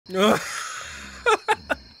Oh,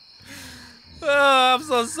 I'm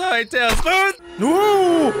so sorry, Tailspin.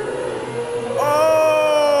 Ooh.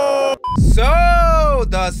 Oh! So,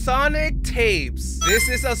 the Sonic tapes. This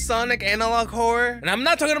is a Sonic analog horror. And I'm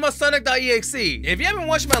not talking about sonic.exe. If you haven't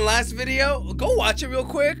watched my last video, go watch it real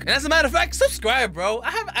quick. And as a matter of fact, subscribe, bro.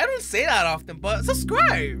 I don't say that often, but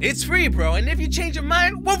subscribe. It's free, bro. And if you change your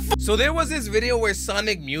mind, well, so there was this video where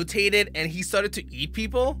Sonic mutated and he started to eat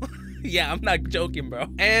people. Yeah, I'm not joking, bro.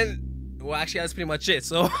 And well, actually, that's pretty much it.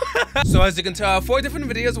 So, as you can tell, 4 different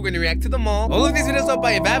videos. We're gonna react to them all. All of these videos are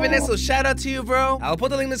by Vavinus, so shout out to you, bro. I'll put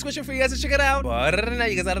the link in the description for you guys to check it out. But other than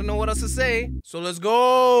that, you guys, I don't know what else to say. So let's go.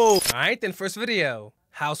 All right, then first video,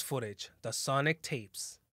 house footage, the Sonic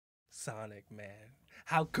tapes. Sonic, man,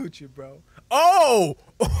 how could you, bro? Oh,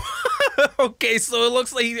 okay. So it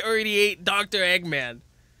looks like he already ate Dr. Eggman.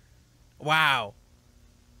 Wow.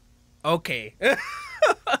 Okay.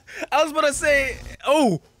 I was gonna say,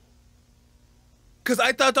 oh. Because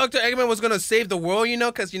I thought Dr. Eggman was going to save the world, you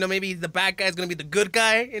know? Because, you know, maybe the bad guy is going to be the good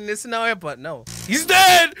guy in this scenario. But no. He's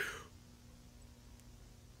dead!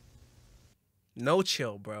 No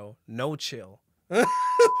chill, bro. No chill.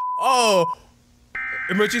 Oh!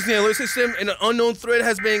 Emergency alert system and an unknown threat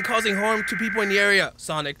has been causing harm to people in the area,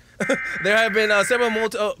 Sonic. There have been several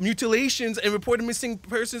mutilations and reported missing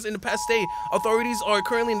persons in the past day. Authorities are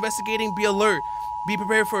currently investigating. Be alert. Be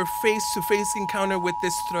prepared for a face-to-face encounter with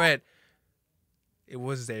this threat. It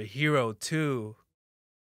was their hero, too.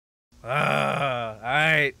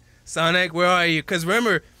 Alright. Sonic, where are you? Because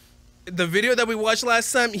remember, the video that we watched last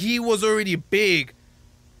time, he was already big.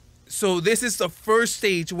 So this is the first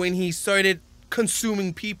stage when he started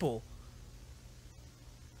consuming people.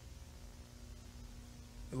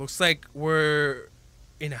 It looks like we're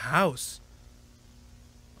in a house.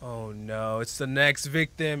 Oh no, it's the next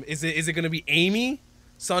victim. Is it gonna be Amy?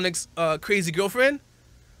 Sonic's crazy girlfriend?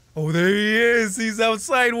 Oh, there he is. He's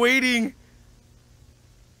outside waiting.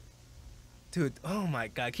 Dude, oh my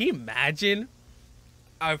god. Can you imagine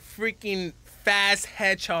a freaking fast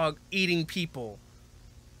hedgehog eating people?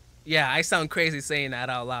 Yeah, I sound crazy saying that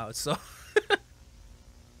out loud, so.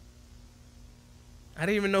 I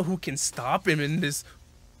don't even know who can stop him in this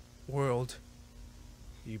world.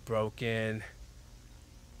 He broke in.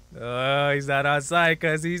 Oh, he's not outside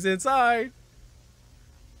because he's inside.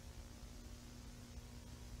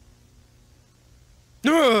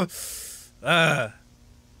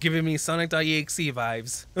 Giving me sonic.exe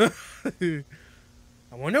vibes. I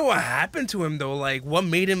wonder what happened to him though. Like, what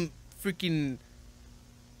made him freaking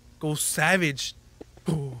go savage?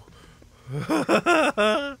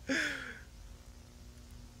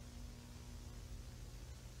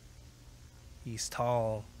 He's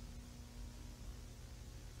tall.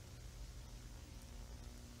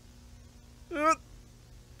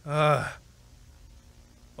 I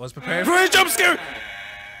was prepared for a jump scare.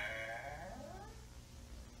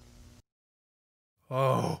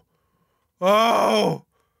 Oh,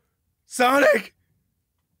 Sonic!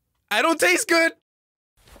 I don't taste good!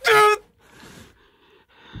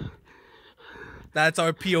 That's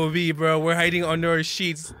our POV, bro. We're hiding under our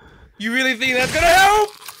sheets. You really think that's gonna help?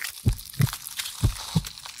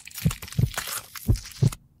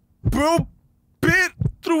 Bro bit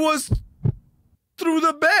through us through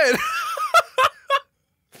the bed.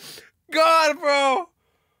 God, bro.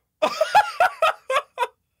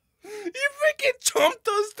 You freaking chomped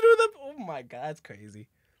us through the... Oh my god, that's crazy.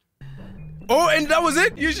 Oh, and that was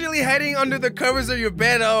it? Usually hiding under the covers of your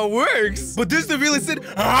bed works. But this is the realistic...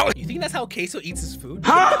 You think that's how Queso eats his food?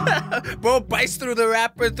 Huh? Bro bites through the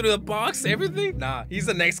wrapper, through the box, everything? Nah, he's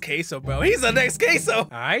the next Queso, bro. He's the next Queso.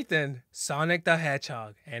 Alright then. Sonic the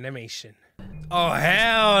Hedgehog animation. Oh,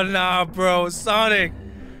 hell nah, bro. Sonic,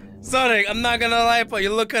 I'm not gonna lie, but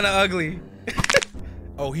you look kinda ugly.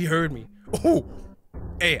 Oh, he heard me. Oh!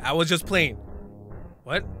 Hey, I was just playing.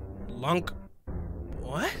 What?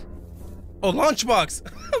 What? Oh, lunchbox.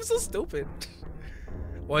 I'm so stupid.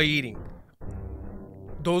 What are you eating?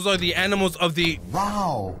 Those are the animals of the...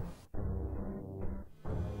 Wow.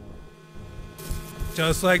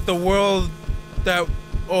 Just like the world that...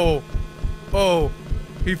 Oh.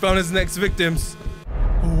 He found his next victims.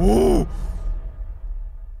 Ooh.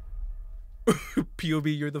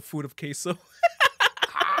 POV, you're the food of Queso.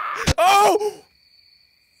 Oh!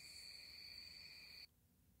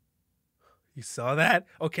 You saw that?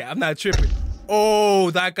 Okay, I'm not tripping.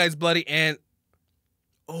 Oh, that guy's bloody and...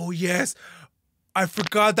 Oh, yes. I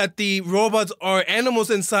forgot that the robots are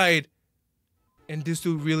animals inside. And this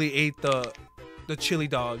dude really ate the chili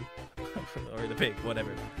dog. Or the pig,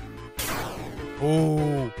 whatever.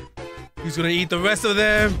 Oh, he's gonna eat the rest of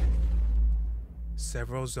them.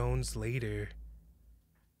 Several zones later.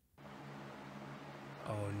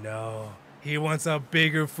 no. He wants a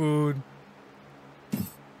bigger food.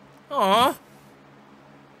 Aw.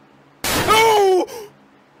 Oh!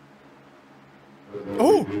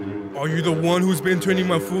 Oh! Are you the one who's been turning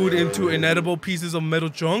my food into inedible pieces of metal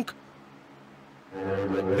junk?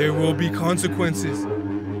 There will be consequences.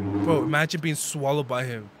 Bro, imagine being swallowed by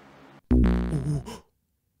him. Ooh.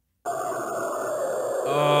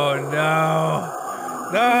 Oh no.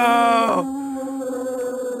 No!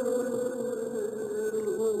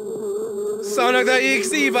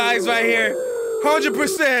 Sonic.exe vibes right here.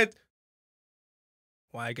 100%.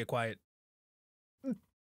 Why get quiet?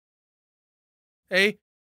 Hey,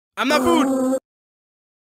 I'm not food.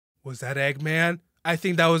 Was that Eggman? I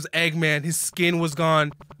think that was Eggman. His skin was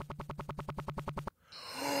gone.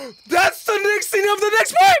 That's the next scene of the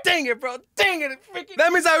next part! Dang it, bro. Dang it. Freaking.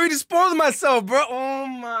 That means I already spoiled myself, bro. Oh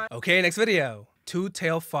my. Okay, next video.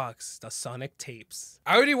 Two-Tailed Fox, the Sonic tapes.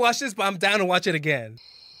 I already watched this, but I'm down to watch it again.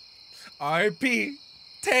 R.I.P.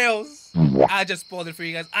 Tails. I just spoiled it for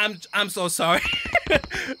you guys. I'm so sorry.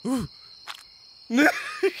 The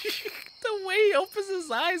way he opens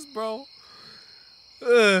his eyes, bro.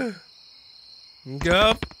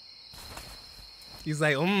 Yup. He's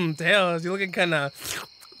like, Tails, you're looking kind of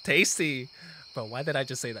tasty. Bro, why did I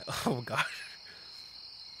just say that? Oh, God.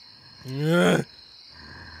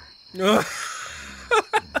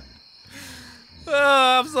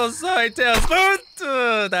 Oh, I'm so sorry, Tails.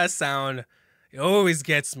 That sound, it always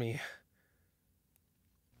gets me.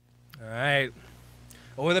 All right.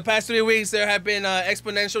 Over the past 3 weeks, there have been an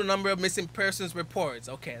exponential number of missing persons reports.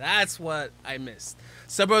 Okay, that's what I missed.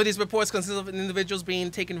 Several of these reports consist of individuals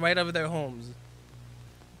being taken right out of their homes.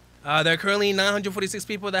 There are currently 946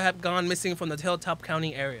 people that have gone missing from the Hilltop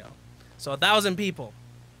County area. So 1,000 people.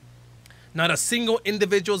 Not a single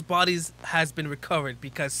individual's bodies has been recovered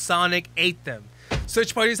because Sonic ate them.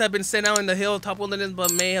 Search parties have been sent out in the Hilltop wilderness,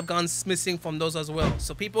 but may have gone missing from those as well.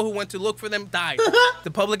 So people who went to look for them died.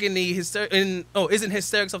 The public in the isn't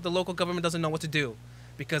hysterics of the local government doesn't know what to do,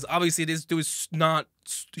 because obviously this dude is not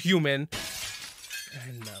human.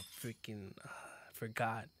 And freaking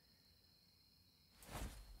forgot.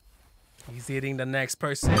 He's eating the next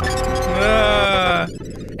person.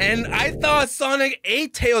 And I thought Sonic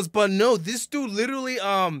ate Tails, but no, this dude literally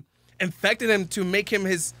infected him to make him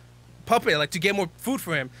his puppet, like to get more food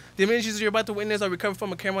for him. The images you're about to witness are recovered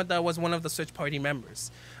from a camera that was one of the search party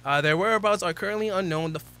members. Their whereabouts are currently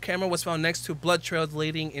unknown. The camera was found next to blood trails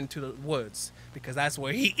leading into the woods, because that's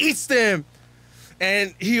where he eats them.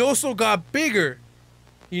 And he also got bigger.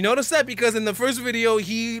 You notice that? Because in the first video,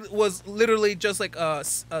 he was literally just like a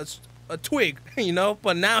twig, you know?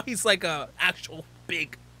 But now he's like a actual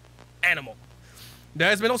big animal. There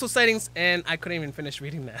has been also sightings, and I couldn't even finish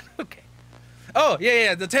reading that. Okay. Oh,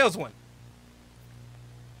 yeah, the Tails one.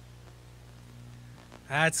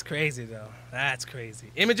 That's crazy, though. That's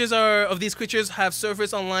crazy. Images of these creatures have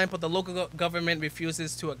surfaced online, but the local government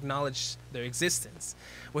refuses to acknowledge their existence.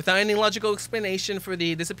 Without any logical explanation for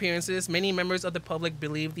the disappearances, many members of the public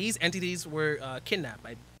believe these entities were kidnapped,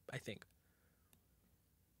 I think.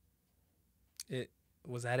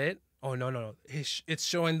 Was that it? Oh, no. It's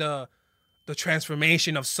showing the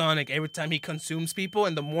transformation of Sonic every time he consumes people,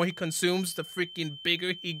 and the more he consumes, the freaking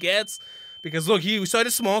bigger he gets. Because look, he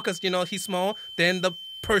started small because, you know, he's small, then the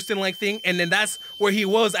person-like thing, and then that's where he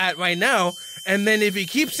was at right now. And then if he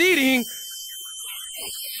keeps eating...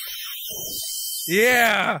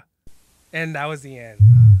 Yeah! And that was the end.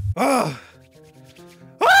 Oh.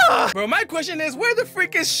 Bro, my question is, where the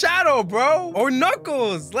freak is Shadow, bro? Or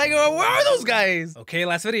Knuckles? Like, where are those guys? Okay,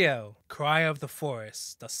 last video. Cry of the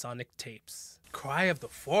Forest, the Sonic tapes. Cry of the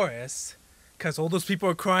Forest? Because all those people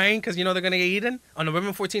are crying because, you know, they're going to get eaten? On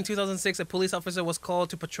November 14, 2006, a police officer was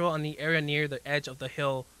called to patrol on the area near the edge of the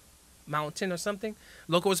hill mountain or something.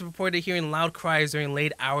 Locals reported hearing loud cries during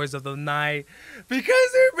late hours of the night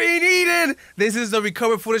because they're being eaten. This is the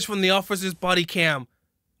recovered footage from the officer's body cam.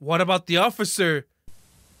 What about the officer?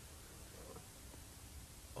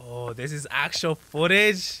 Oh, this is actual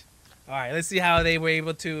footage? All right, let's see how they were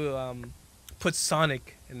able to put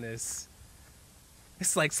Sonic in this.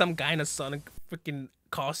 It's like some guy in a Sonic freaking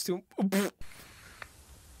costume.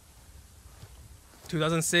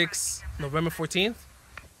 2006, November 14th.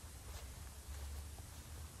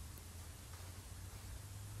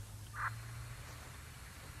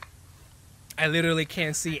 I literally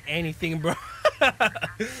can't see anything, bro.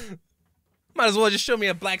 Might as well just show me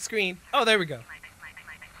a black screen. Oh, there we go.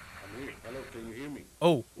 Hello, can you hear me?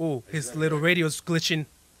 Oh, his little radio's glitching.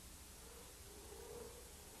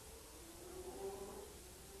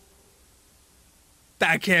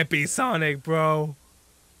 That can't be Sonic, bro.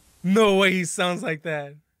 No way he sounds like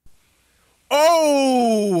that.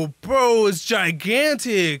 Oh, bro, it's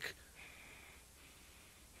gigantic.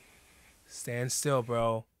 Stand still,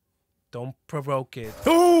 bro. Don't provoke it.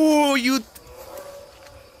 Oh, you...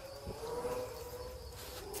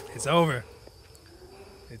 It's over.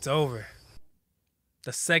 It's over.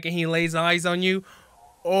 The second he lays eyes on you...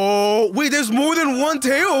 Oh, wait, there's more than one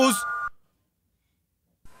Tails!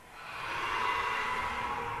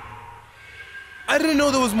 I didn't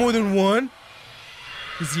know there was more than one.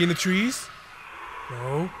 Is he in the trees?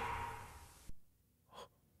 No.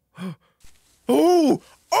 Oh!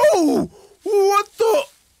 Oh! What the?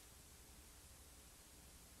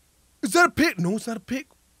 Is that a pig? No, it's not a pig.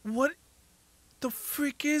 What the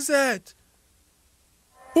frick is that?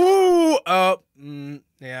 Oh!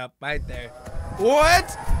 Yeah, right there.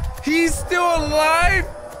 What? He's still alive?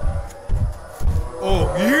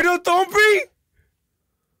 Oh, you hear the thumping?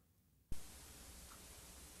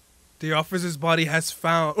 The officer's body was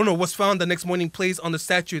found the next morning placed on the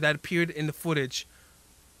statue that appeared in the footage.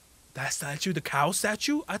 That statue, the cow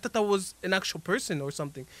statue? I thought that was an actual person or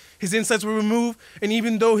something. His insides were removed, and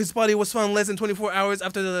even though his body was found less than 24 hours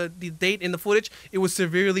after the date in the footage, it was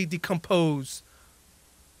severely decomposed.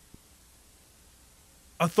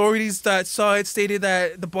 Authorities that saw it stated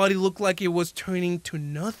that the body looked like it was turning to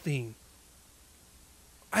nothing.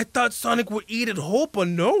 I thought Sonic would eat it whole, but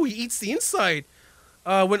no, he eats the inside.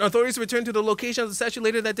 When authorities returned to the location of the statue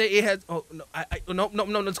later that day, it had... Oh, no,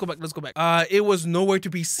 no, let's go back. It was nowhere to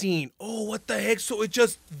be seen. Oh, what the heck? So it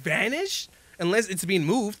just vanished? Unless it's being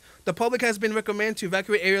moved. The public has been recommended to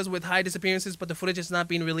evacuate areas with high disappearances, but the footage is not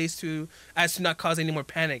being released as to not cause any more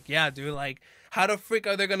panic. Yeah, dude, like, how the frick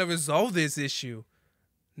are they gonna resolve this issue?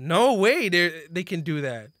 No way they can do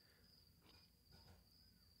that.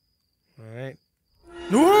 Alright.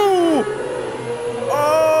 No!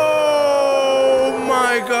 Oh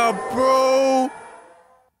my god, bro!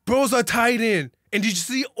 Bro's a Titan. And did you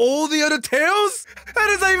see all the other tails? How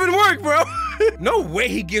does that even work, bro? No way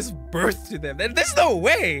he gives birth to them. There's no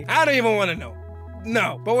way. I don't even want to know.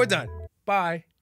 No, but we're done. Bye.